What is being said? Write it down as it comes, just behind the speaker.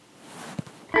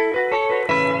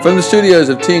From the studios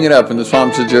of Teeing It Up in the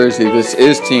Swamps of Jersey, this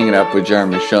is Teeing It Up with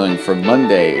Jeremy Schilling for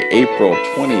Monday, April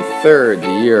 23rd,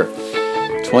 the year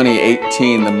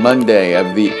 2018, the Monday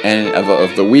of the end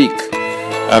of the week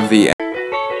of the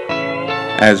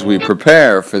as we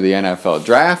prepare for the NFL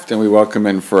Draft, and we welcome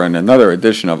in for another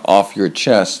edition of Off Your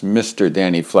Chest, Mr.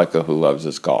 Danny Flecka, who loves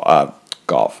his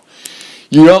golf.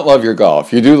 You don't love your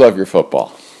golf. You do love your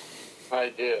football. I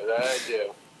do.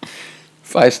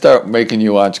 If I start making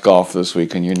you watch golf this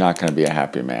weekend, you're not going to be a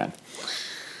happy man.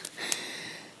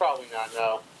 Probably not,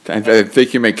 no. I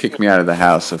think you may kick me out of the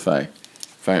house if I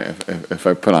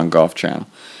put on Golf Channel.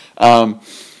 All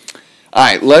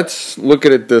right, let's look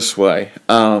at it this way.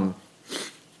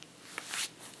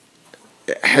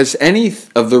 Has any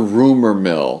of the rumor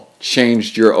mill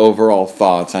changed your overall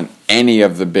thoughts on any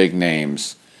of the big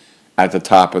names at the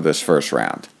top of this first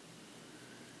round?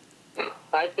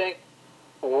 I think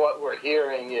what we're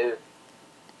hearing is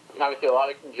obviously a lot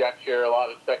of conjecture, a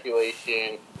lot of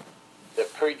speculation. The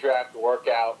pre-draft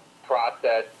workout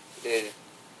process is,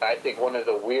 I think, one of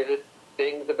the weirdest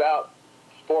things about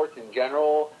sports in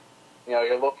general. You know,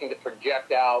 you're looking to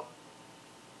project out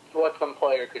what some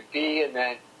player could be, and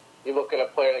then you look at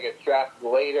a player that gets drafted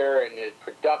later and is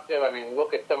productive. I mean,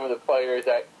 look at some of the players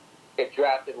that get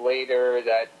drafted later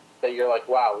that you're like,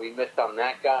 wow, we missed on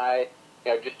that guy.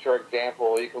 You know, just for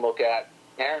example, you can look at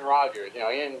Aaron Rodgers. You know,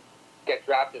 he didn't get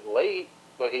drafted late,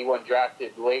 but he went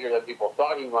drafted later than people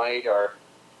thought he might, or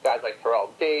guys like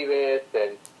Terrell Davis,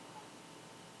 and,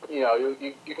 you know,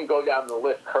 you can go down the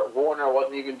list. Kurt Warner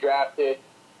wasn't even drafted.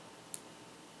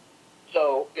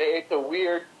 So it's a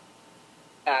weird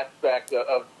aspect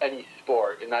of any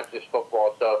sport, and not just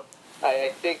football. So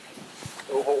I think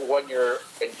when you're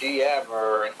a GM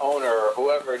or an owner or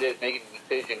whoever it is making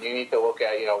the decision, you need to look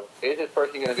at, you know, is this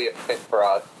person going to be a fit for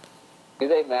us? Do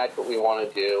they match what we want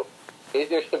to do? Is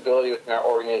there stability within our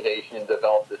organization to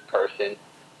develop this person?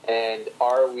 And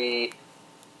are we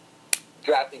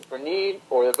drafting for need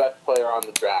or the best player on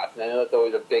the draft? And I know that's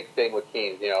always a big thing with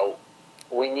teams. You know,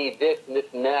 we need this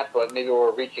and that, but maybe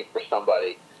we're reaching for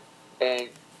somebody. And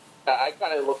I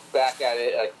kind of look back at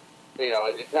it like, you know,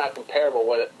 it's not comparable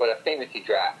but a fantasy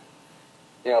draft.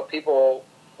 You know, people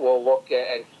will look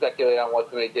at and speculate on what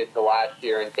somebody did the last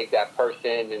year and take that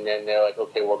person, and then they're like,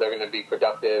 okay, well, they're going to be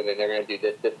productive and they're going to do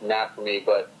this, and that for me.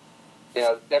 But, you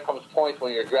know, there comes points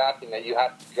when you're drafting that you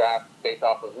have to draft based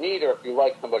off of need, or if you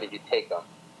like somebody, you take them.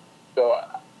 So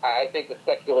I think the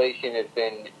speculation has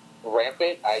been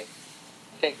rampant. I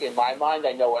think in my mind,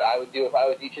 I know what I would do if I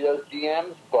was each of those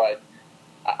GMs, but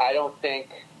I don't think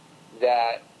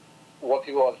that what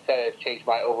people have said has changed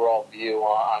my overall view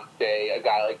on, say, a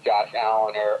guy like Josh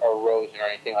Allen or Rosen or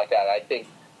anything like that. I think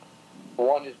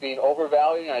one is being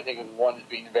overvalued, and I think one is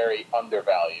being very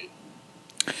undervalued.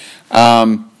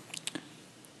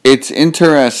 It's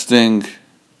interesting.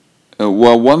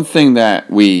 Well, one thing that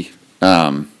we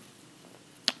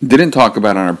didn't talk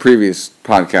about on our previous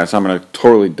podcast, I'm going to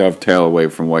totally dovetail away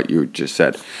from what you just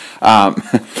said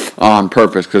on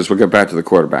purpose, because we'll get back to the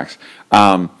quarterbacks.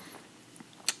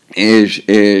 Is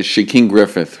Shaquem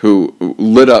Griffith, who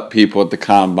lit up people at the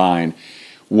combine.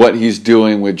 What he's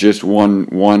doing with just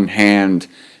one hand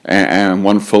and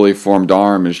one fully formed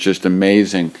arm is just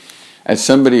amazing. As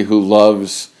somebody who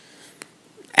loves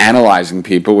analyzing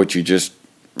people, which you just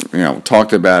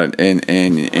talked about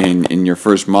in your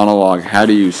first monologue, how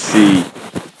do you see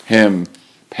him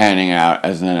panning out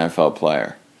as an NFL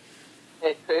player?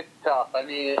 It's tough. I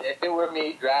mean, if it were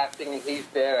me drafting and he's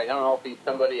there, I don't know if he's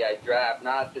somebody I draft,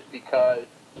 not just because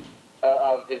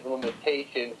of his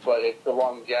limitations, but it's the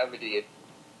longevity. It's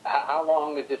how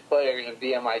long is this player going to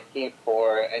be on my team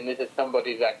for? And this is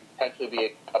somebody that can potentially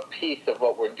be a piece of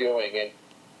what we're doing. And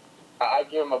I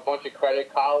give him a bunch of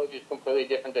credit. College is completely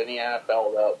different than the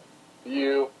NFL, though.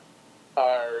 You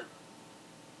are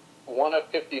one of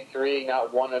 53,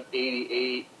 not one of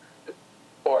 88.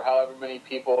 Or however many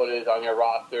people it is on your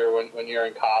roster when you're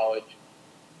in college.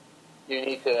 You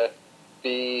need to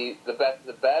be the best of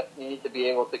the best. You need to be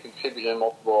able to contribute in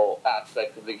multiple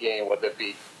aspects of the game, whether it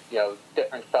be,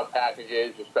 different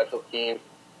sub-packages or special teams.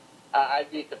 I'd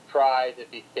be surprised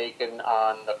if he's taken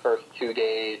on the first 2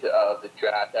 days of the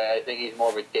draft. I think he's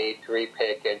more of a day 3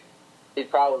 pick, and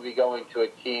he'd probably be going to a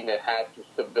team that has some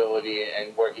stability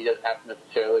and where he doesn't have to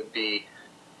necessarily be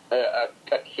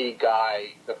a key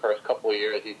guy the first couple of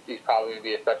years. He's probably going to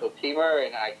be a special teamer,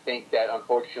 and I think that,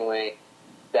 unfortunately,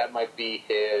 that might be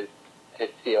his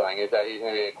ceiling, is that he's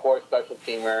going to be a core special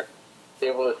teamer,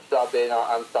 able to sub in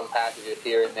on some passages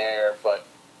here and there, but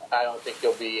I don't think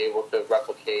he'll be able to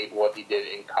replicate what he did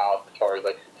in college as far as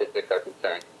statistics are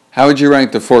concerned. How would you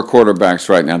rank the four quarterbacks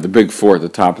right now, the big four at the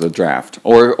top of the draft?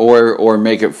 Or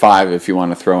make it five if you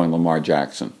want to throw in Lamar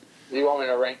Jackson. Do you want me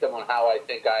to rank them on how I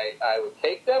think I would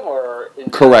take them, or in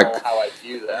Correct. general how I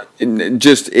view them?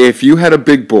 Just if you had a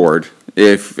big board,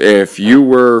 if you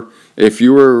were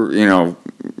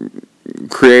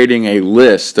creating a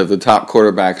list of the top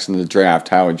quarterbacks in the draft,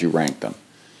 how would you rank them?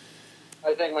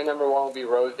 I think my number one would be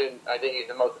Rosen. I think he's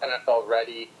the most NFL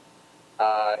ready.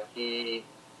 He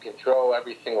can throw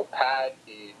every single pass.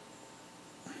 He's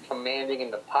commanding in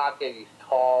the pocket. He's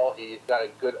tall. He's got a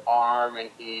good arm,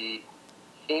 and he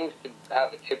seems to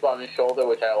have a chip on his shoulder,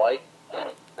 which I like.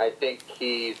 I think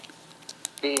he's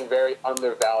being very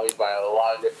undervalued by a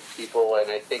lot of different people, and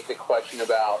I think the question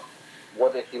about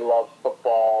whether he loves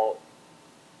football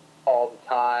all the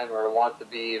time or wants to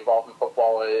be involved in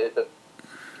football I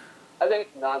think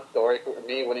it's a non-story for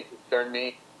me when it concerned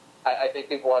me. I think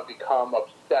people have become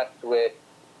obsessed with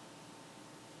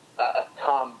a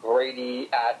Tom Brady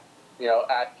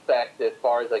aspect as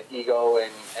far as like ego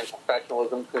and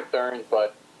professionalism concerns,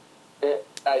 but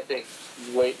I think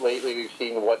lately we've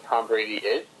seen what Tom Brady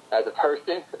is as a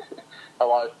person. A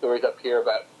lot of stories up here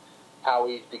about how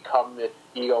he's become this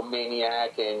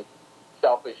egomaniac and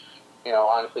selfish,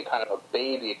 honestly kind of a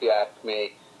baby, if you ask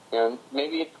me.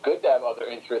 Maybe it's good to have other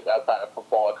interests outside of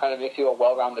football. It kind of makes you a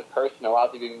well-rounded person,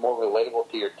 allows you to be more relatable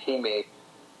to your teammates.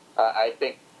 I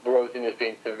think Rosen is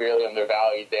being severely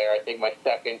undervalued there. I think my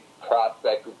second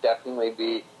prospect would definitely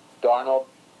be Darnold.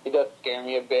 He does scare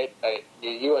me a bit. The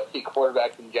USC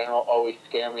quarterbacks in general always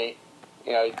scare me.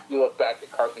 You look back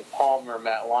at Carson Palmer,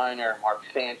 Matt Leinart, Mark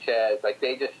Sanchez.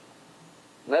 They just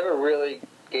never really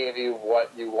gave you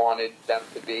what you wanted them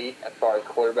to be as far as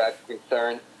quarterbacks are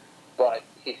concerned. But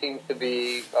he seems to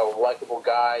be a likable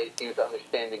guy. He seems to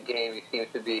understand the game. He seems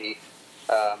to be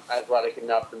athletic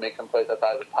enough to make some plays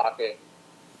outside of the pocket.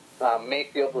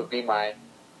 Mayfield would be my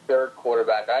third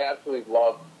quarterback. I absolutely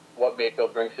love what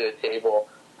Mayfield brings to the table.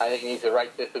 I think he needs the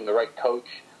right system, the right coach,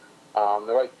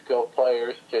 the right skilled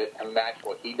players to match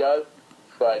what he does.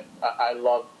 But I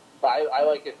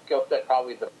like his skill set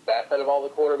probably the best out of all the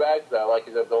quarterbacks. I like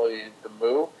his ability to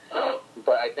move.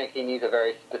 But I think he needs a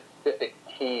very specific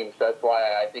team, so that's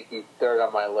why I think he's third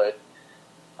on my list.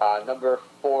 Number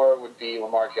 4 would be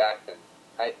Lamar Jackson.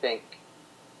 I think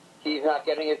he's not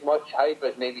getting as much hype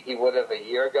as maybe he would have a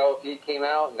year ago if he came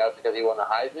out, and that's because he won the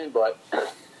Heisman, but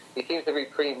he seems to be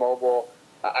pretty mobile.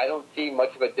 I don't see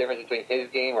much of a difference between his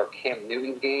game or Cam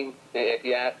Newton's game. If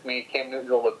you ask me, Cam Newton's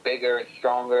a little bit bigger and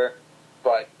stronger,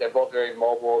 but they're both very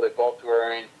mobile. They both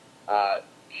were in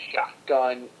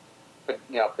shotgun,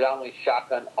 predominantly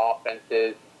shotgun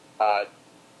offenses.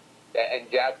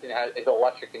 And Jackson is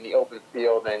electric in the open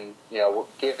field, and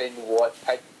given what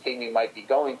type of team you might be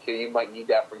going to, you might need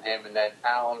that from him. And then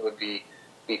Allen would be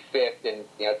fifth, and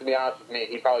to be honest with me,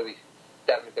 he'd probably be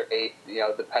seventh or eighth,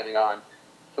 depending on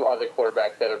some other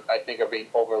quarterbacks that I think are being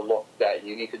overlooked that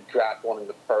you need to draft one in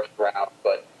the first round.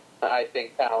 But I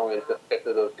think Allen is the fifth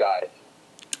of those guys.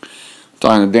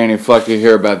 Talking to Danny Flecker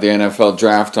here about the NFL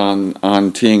draft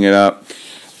on Teeing It Up.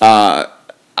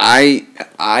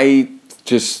 I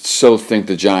just so think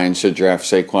the Giants should draft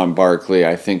Saquon Barkley.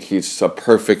 I think he's a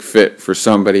perfect fit for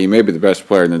somebody, maybe the best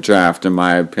player in the draft, in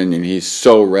my opinion. He's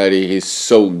so ready. He's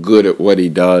so good at what he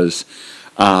does.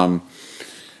 And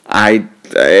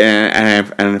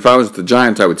if I was the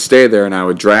Giants, I would stay there and I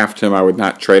would draft him. I would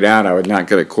not trade out. I would not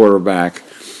get a quarterback.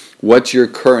 What's your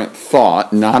current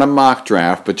thought, not a mock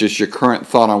draft, but just your current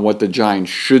thought on what the Giants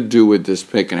should do with this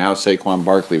pick and how Saquon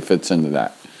Barkley fits into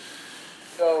that?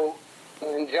 So,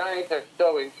 the Giants are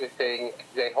so interesting.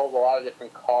 They hold a lot of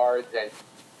different cards, and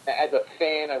as a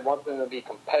fan, I want them to be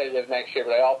competitive next year,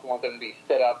 but I also want them to be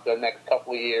set up the next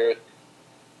couple of years.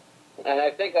 And I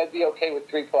think I'd be okay with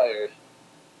 3 players.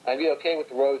 I'd be okay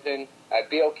with Rosen. I'd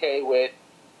be okay with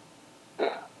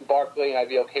Barkley, and I'd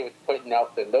be okay with Quentin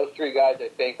Nelson. Those 3 guys, I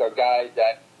think, are guys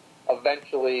that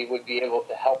eventually would be able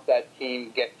to help that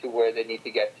team get to where they need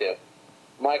to get to.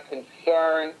 My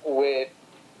concern with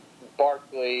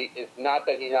Barkley is not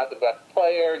that he's not the best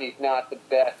player and he's not the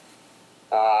best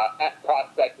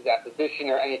prospect at that position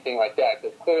or anything like that,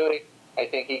 because clearly I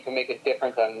think he can make a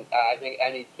difference on I think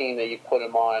any team that you put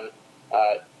him on,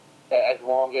 as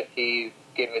long as he's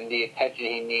given the attention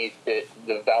he needs to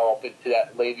develop into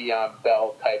that Le'Veon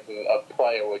Bell type of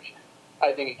player, which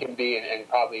I think he can be and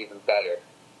probably even better.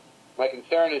 My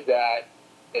concern is that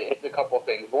it's a couple of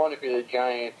things. One, if you're the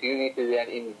Giants, you need to then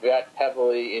invest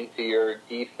heavily into your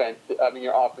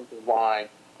your offensive line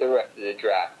the rest of the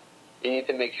draft. You need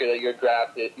to make sure that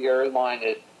your line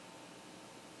is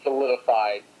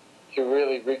solidified to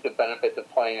really reap the benefits of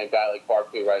playing a guy like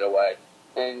Barkley right away.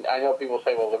 And I know people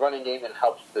say, well, the running game then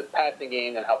helps the passing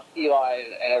game and helps Eli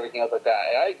and everything else like that.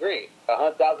 And I agree.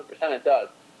 100,000% it does.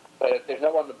 But if there's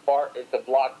no one to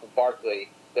block for Barkley,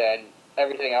 then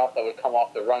everything else that would come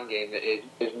off the run game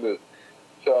is moot.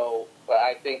 So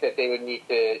I think that they would need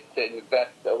to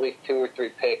invest at least 2 or 3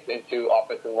 picks into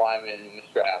offensive linemen in this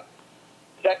draft.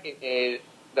 Second is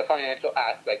the financial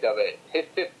aspect of it. His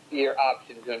 5th-year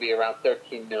option is going to be around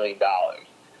 $13 million.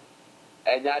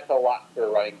 And that's a lot for a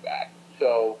running back.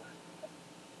 So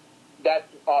that's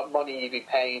money you'd be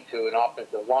paying to an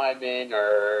offensive lineman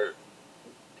or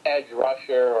edge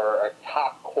rusher or a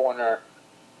top corner.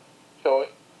 So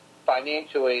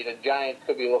financially, the Giants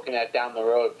could be looking at down the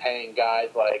road paying guys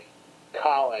like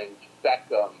Collins,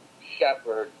 Beckham,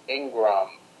 Shepard, Ingram,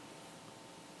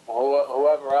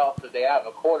 whoever else that they have,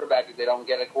 a quarterback if they don't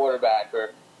get a quarterback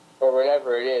or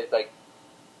whatever it is. Like,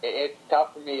 it's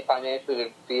tough for me financially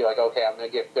to be like, okay, I'm going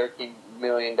to give $13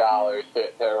 million to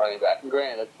a running back. And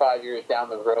granted, that's 5 years down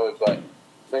the road, but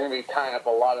they're going to be tying up a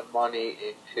lot of money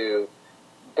into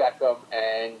Beckham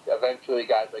and eventually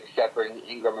guys like Shepard and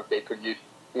Ingram if they produce,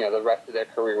 the rest of their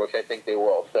career, which I think they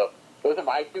will. So those are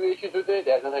my 2 issues with it.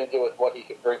 It has nothing to do with what he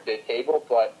can bring to the table,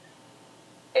 but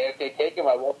if they take him,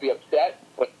 I won't be upset,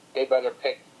 but they better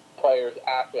pick players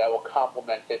after that will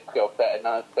complement his skill set and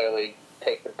not necessarily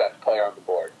take the best player on the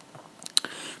board.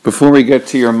 Before we get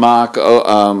to your mock,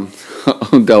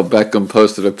 Odell Beckham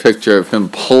posted a picture of him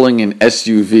pulling an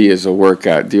SUV as a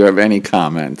workout. Do you have any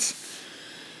comments?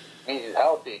 He's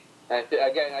healthy. And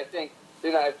again, I think,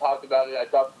 I've talked about it. I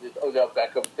thought this Odell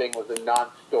Beckham thing was a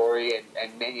non-story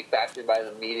and manufactured by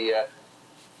the media.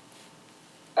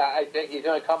 I think he's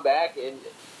going to come back, and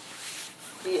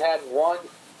he had one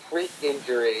freak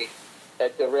injury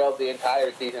that derailed the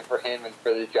entire season for him and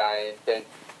for the Giants. And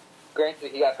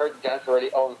granted, he got hurt. The Giants were already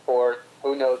 0-4.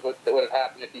 Who knows what would have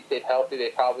happened if he stayed healthy? They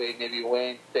probably maybe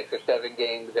win 6 or 7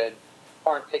 games and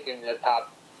aren't picking the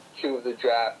top 2 of the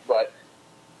draft. But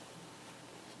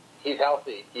he's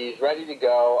healthy. He's ready to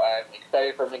go. I'm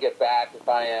excited for him to get back. If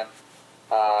I am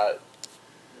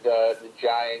the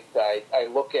Giants, I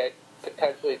look at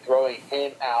potentially throwing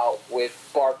him out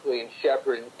with Barkley and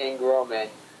Shepard and Ingram and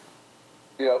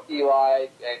Eli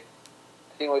and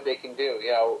seeing what they can do.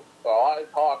 A lot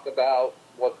of talk about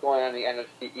what's going on in the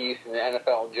NFC East and the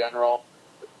NFL in general.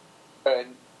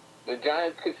 And the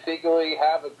Giants could secretly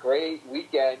have a great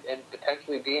weekend and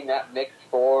potentially be in that mix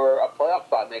for a playoff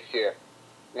spot next year.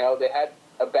 They had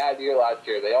a bad year last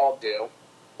year. They all do.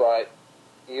 But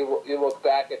you look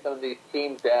back at some of these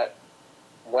teams that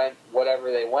went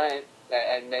whatever they went,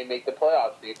 and they make the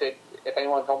playoffs. You think, if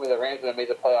anyone told me the Rams would have made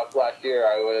the playoffs last year,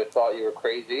 I would have thought you were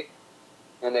crazy.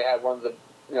 And they had one of the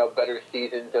better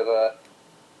seasons of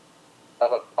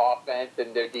an offense,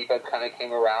 and their defense kind of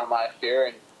came around last year,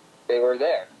 and they were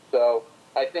there. So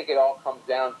I think it all comes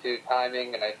down to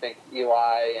timing, and I think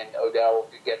Eli and Odell will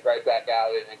get right back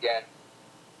out. And again,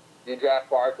 you draft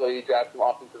Barkley, you draft some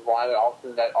offensive linemen. All of a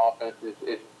sudden, that offense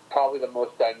is probably the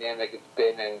most dynamic it's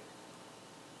been in,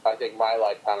 I think, my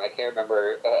lifetime. I can't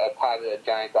remember a time that the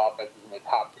Giants' offense is in the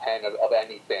top 10 of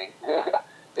anything.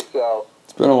 So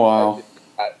it's been a while.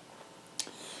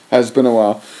 Has been a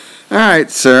while. All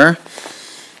right, sir.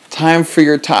 Time for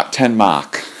your top 10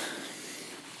 mock.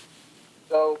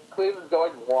 So Cleveland's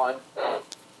going 1.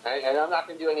 And I'm not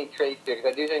going to do any trades here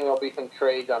because I do think there'll be some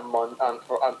trades on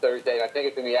Thursday. I think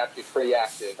it's going to be actually pretty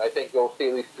active. I think you'll see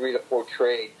at least 3 to 4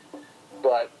 trades.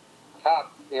 But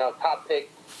top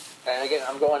pick. And again,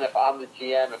 I'm going if I'm the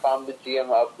GM. If I'm the GM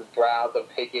of the Browns, I'm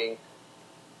taking,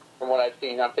 from what I've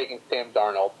seen, I'm taking Sam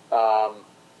Darnold.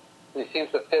 He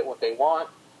seems to fit what they want.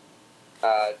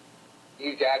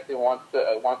 Hugh Jackson wants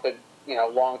a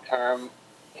long-term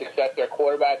success their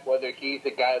quarterback. Whether he's the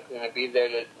guy that's going to be there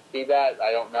to see that,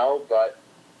 I don't know. But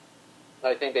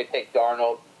I think they take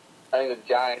Darnold. I think the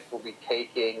Giants will be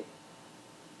taking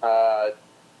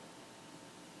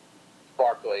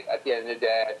Barkley. At the end of the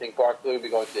day, I think Barkley will be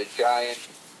going to the Giants.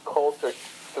 Colts are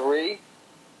 3.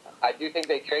 I do think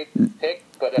they trade the pick,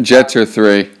 but Jets are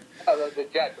 3. Oh, the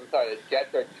Jets. I'm sorry, the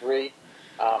Jets are 3.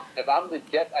 If I'm the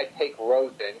Jets, I take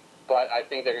Rosen, but I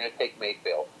think they're going to take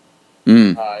Mayfield.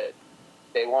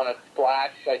 They want to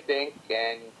splash, I think,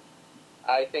 and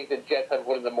I think the Jets have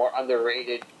one of the more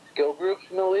underrated skill groups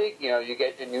in the league. You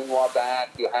get Enunwa back,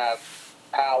 you have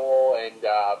Powell and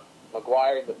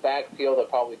McGuire in the backfield. They'll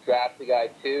probably draft the guy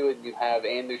too, and you have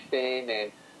Anderson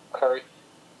and Kurtz.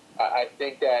 I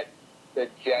think that the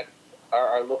Jets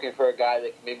are looking for a guy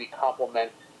that can maybe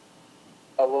complement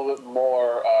a little bit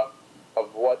more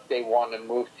of what they want to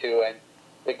move to. And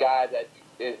the guy that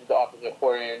is the offensive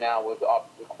coordinator now was the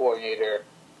offensive coordinator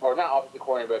or not offensive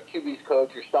coordinator, but QB's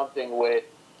coach or something with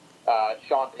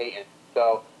Sean Payton.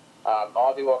 So a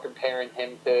lot of people are comparing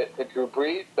him to Drew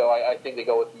Brees. So I think they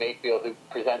go with Mayfield, who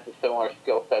presents a similar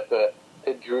skill set to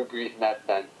Drew Brees in that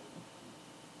sense.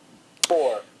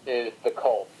 4 is the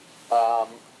Colts.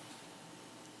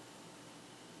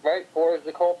 Right? 4 is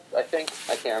the Colts, I think.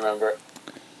 I can't remember.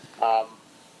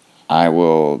 I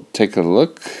will take a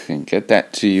look and get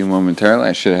that to you momentarily.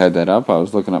 I should have had that up. I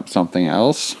was looking up something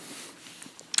else.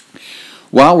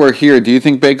 While we're here, do you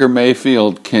think Baker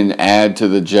Mayfield can add to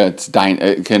the Jets?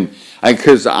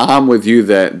 Because I'm with you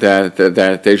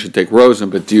that they should take Rosen,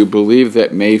 but do you believe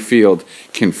that Mayfield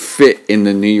can fit in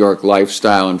the New York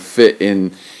lifestyle and fit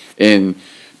in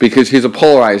because he's a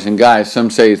polarizing guy? Some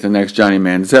say he's the next Johnny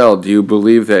Manziel. Do you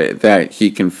believe that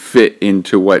he can fit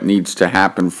into what needs to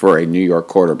happen for a New York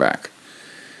quarterback?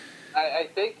 I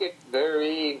think it's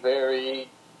very, very,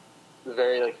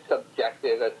 very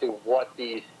subjective as to what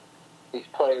these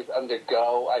players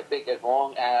undergo. I think as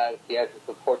long as he has a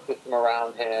support system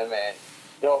around him, and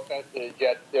no offense to the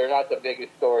Jets, they're not the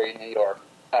biggest story in New York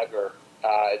ever.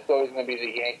 It's always going to be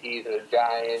the Yankees or the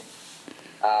Giants,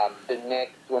 the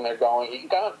Knicks when they're going. You can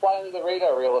kind of fly under the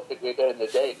radar realistically at the end of the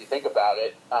day if you think about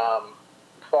it.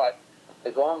 But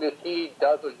as long as he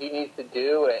does what he needs to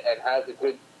do and has a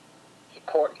good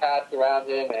support cast around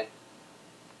him and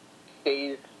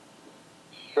stays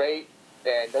straight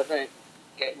and doesn't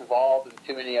get involved in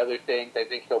too many other things, I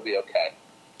think he'll be okay.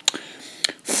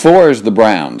 4 is the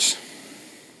Browns.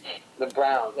 The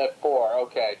Browns at 4.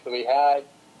 Okay, so we had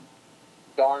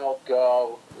Darnold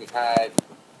go. We had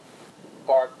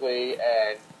Barkley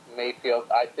and Mayfield.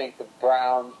 I think the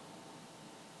Browns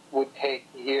would take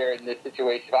here in this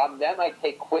situation. If I'm them, I'd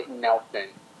take Quentin Nelson,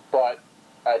 but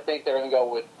I think they're going to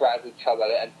go with Bradley Chubb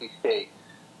out of NC State.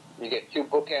 You get 2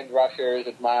 bookend rushers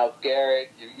with Myles Garrett.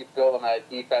 You build them at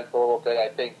defense a little bit. I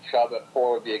think Chubb at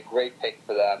 4 would be a great pick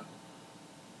for them.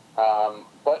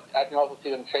 But I can also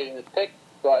see them trading this pick,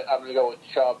 but I'm going to go with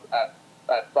Chubb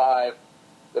at 5.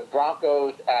 The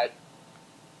Broncos at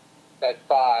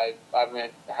 5, I'm going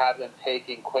to have them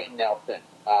taking Quentin Nelson.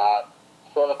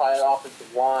 Solidify that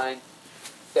offensive line,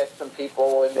 get some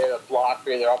people in there to block for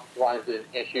their offensive line has been an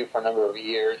issue for a number of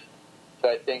years. So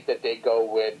I think that they go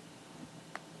with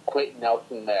Quentin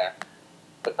Nelson there.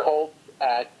 The Colts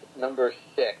at number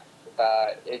 6.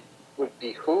 It would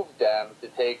behoove them to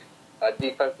take a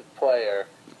defensive player.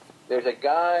 There's a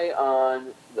guy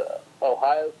on the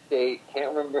Ohio State,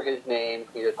 can't remember his name.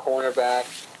 He's a cornerback.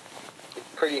 He's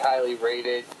pretty highly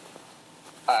rated.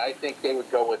 I think they would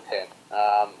go with him.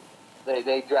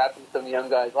 They drafted some young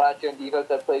guys last year in defense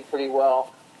that played pretty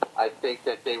well. I think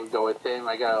that they would go with him.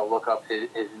 I got to look up his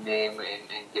name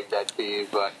and give that to you.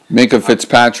 But Minkah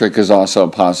Fitzpatrick is also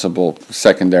a possible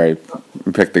secondary.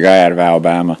 Pick the guy out of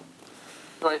Alabama.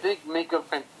 So I think Minkah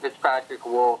Fitzpatrick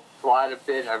will slide a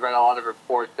bit. I've read a lot of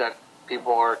reports that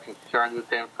people are concerned with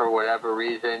him for whatever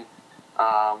reason.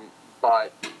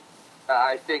 But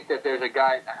I think that there's a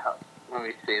guy. Let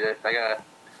me see this.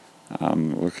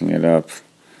 I'm looking it up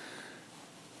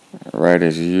right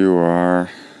as you are.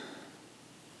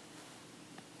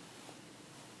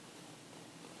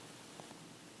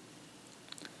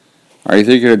 Are you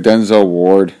thinking of Denzel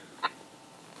Ward?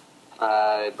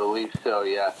 I believe so,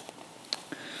 yeah.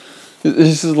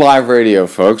 This is live radio,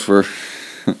 folks. We're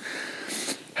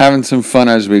having some fun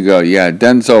as we go. Yeah,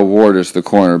 Denzel Ward is the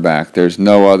cornerback. There's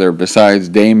no other besides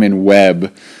Damon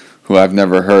Webb, who I've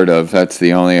never heard of. That's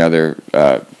the only other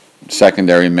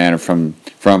secondary man from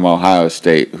Ohio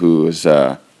State who's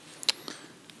in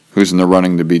the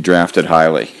running to be drafted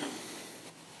highly.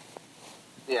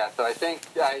 Yeah, so I think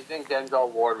Denzel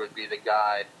Ward would be the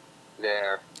guy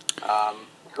there.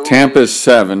 Tampa's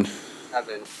 7.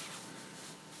 7.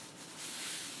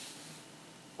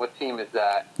 What team is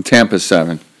that? Tampa's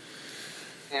 7.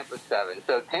 Tampa 7.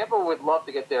 So Tampa would love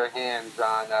to get their hands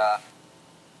on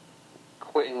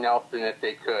Quentin Nelson if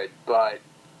they could, but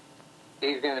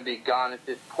he's going to be gone at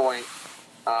this point.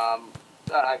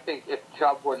 I think if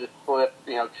Chubb were to slip,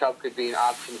 Chubb could be an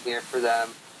option here for them,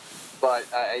 but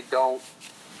I don't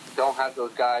have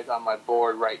those guys on my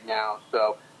board right now.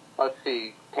 So let's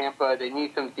see. Tampa, they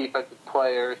need some defensive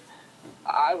players.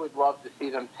 I would love to see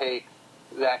them take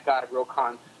that guy,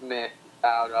 Roquan Smith,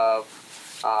 out of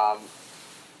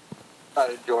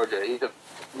Georgia. He's a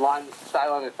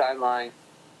sideline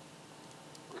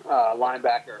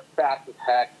linebacker, fast as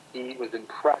heck. He was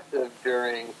impressive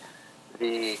during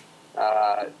the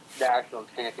national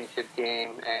championship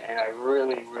game, and I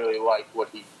really, really liked what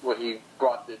he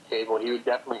brought to the table. He would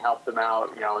definitely help them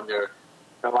out, in their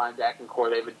their linebacking core.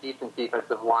 They have a decent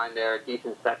defensive line there, a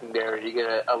decent secondary. You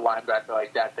get a linebacker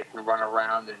like that can run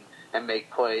around and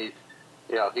make plays.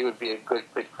 He would be a good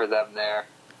fit for them there.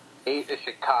 8 is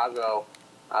Chicago.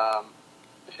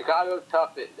 Chicago's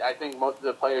tough. I think most of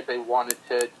the players they wanted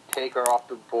to take are off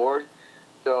the board.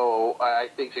 So I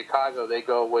think Chicago, they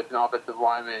go with an offensive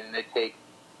lineman and they take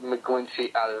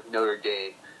McGlinchey out of Notre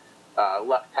Dame.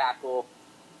 Left tackle,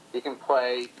 he can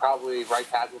play probably right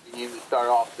tackle if you need to start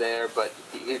off there. But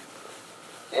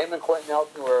him and Quentin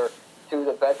Nelson were two of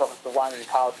the best offensive linemen in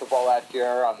college football last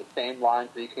year on the same line.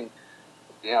 So you can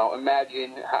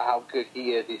imagine how good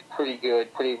he is. He's pretty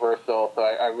good, pretty versatile. So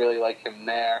I really like him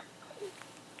there.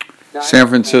 San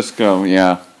Francisco,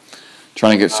 yeah.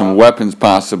 Trying to get some weapons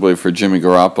possibly for Jimmy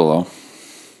Garoppolo.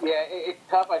 Yeah, it's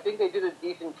tough. I think they did a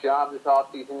decent job this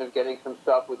offseason of getting some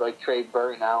stuff with like Trey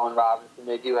Burton, Allen Robinson.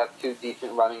 They do have 2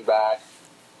 decent running backs.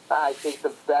 I think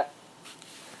the best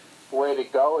way to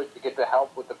go is to get the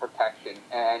help with the protection.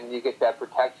 And you get that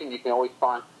protection, you can always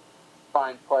find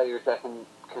players that can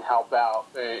help out.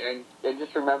 And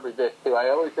just remember this, too. I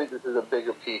always think this is a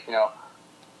bigger piece.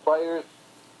 Players,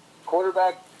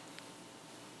 quarterbacks,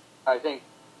 I think,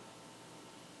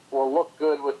 will look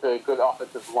good with a good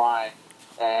offensive line,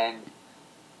 and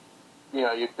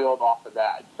you build off of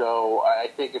that. So I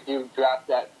think if you draft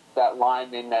that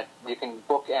lineman that you can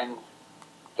bookend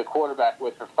the quarterback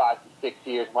with for 5 to 6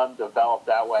 years, let him develop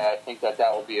that way, I think that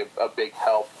will be a big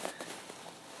help.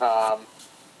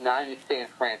 9 is San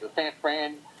Fran. So San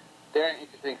Fran, they're in an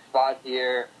interesting spot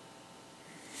here.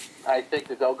 I think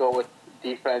that they'll go with a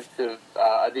defensive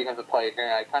player here,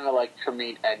 and I kind of like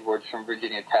Tremaine Edwards from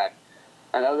Virginia Tech.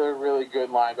 Another really good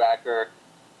linebacker.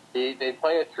 They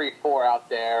play a 3-4 out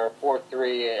there,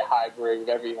 4-3, a hybrid,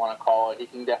 whatever you want to call it. He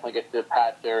can definitely get to the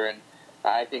passer, and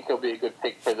I think he'll be a good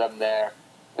pick for them there.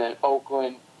 And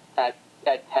Oakland at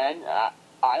 10,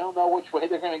 I don't know which way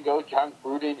they're going to go. John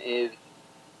Gruden is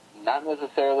not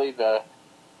necessarily the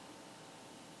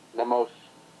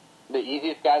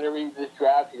easiest guy to read this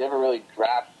draft. He never really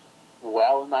drafts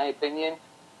well, in my opinion.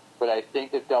 But I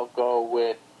think that they'll go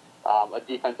with a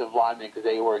defensive lineman because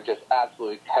they were just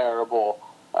absolutely terrible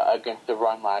against the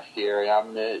run last year. And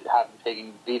I'm going to have them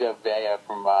taking Vita Vea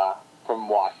from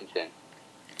Washington.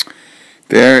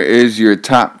 There is your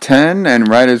top 10, and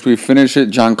right as we finish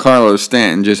it, Giancarlo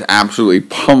Stanton just absolutely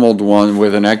pummeled one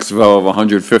with an XVO of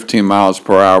 115 miles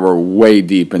per hour way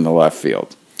deep in the left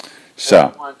field.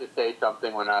 So I wanted to say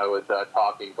something when I was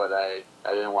talking, but I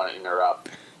didn't want to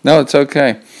interrupt. No, it's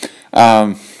okay.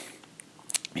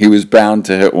 He was bound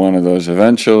to hit one of those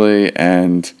eventually,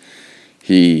 and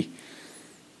he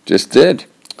just did.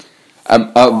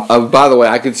 By the way,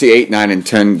 I could see 8, 9, and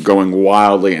 10 going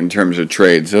wildly in terms of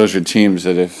trades. Those are teams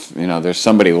that if there's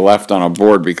somebody left on a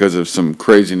board because of some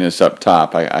craziness up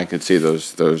top, I could see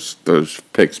those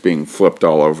picks being flipped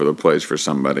all over the place for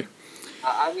somebody.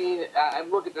 I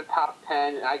look at the top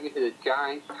 10, and I can see the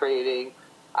Giants trading.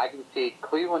 I can see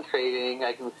Cleveland trading.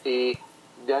 I can see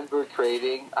Denver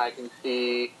trading. I can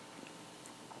see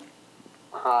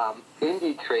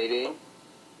Indy trading.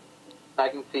 I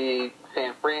can see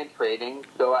San Fran trading.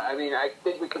 So, I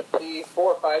think we could see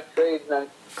 4 or 5 trades, and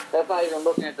that's not even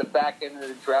looking at the back end of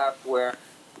the draft where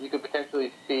you could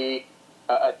potentially see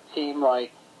a team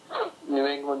like New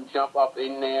England jump up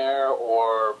in there,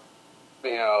 or,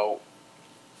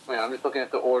 I'm just looking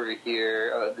at the order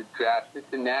here, the draft.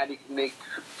 Cincinnati can make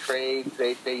trades.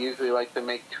 They usually like to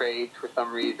make trades for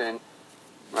some reason.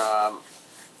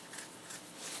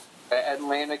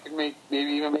 Atlanta can maybe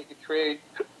even make a trade.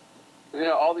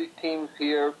 All these teams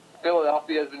here.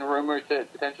 Philadelphia has been rumored to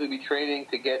potentially be trading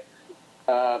to get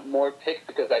more picks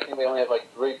because I think they only have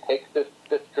 3 picks this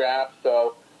draft.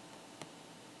 So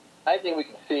I think we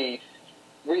can see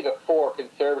 3 to 4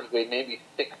 conservatively, maybe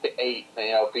 6 to 8,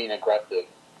 being aggressive.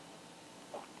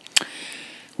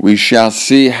 We shall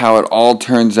see how it all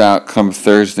turns out come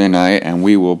Thursday night, and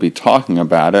we will be talking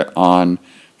about it on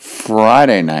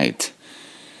Friday night.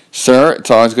 Sir,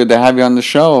 it's always good to have you on the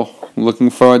show.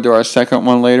 Looking forward to our second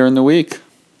one later in the week.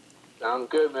 Sounds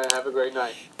good, man. Have a great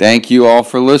night. Thank you all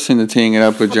for listening to Teeing It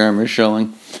Up with Jeremy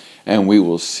Schilling, and we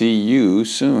will see you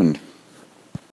soon.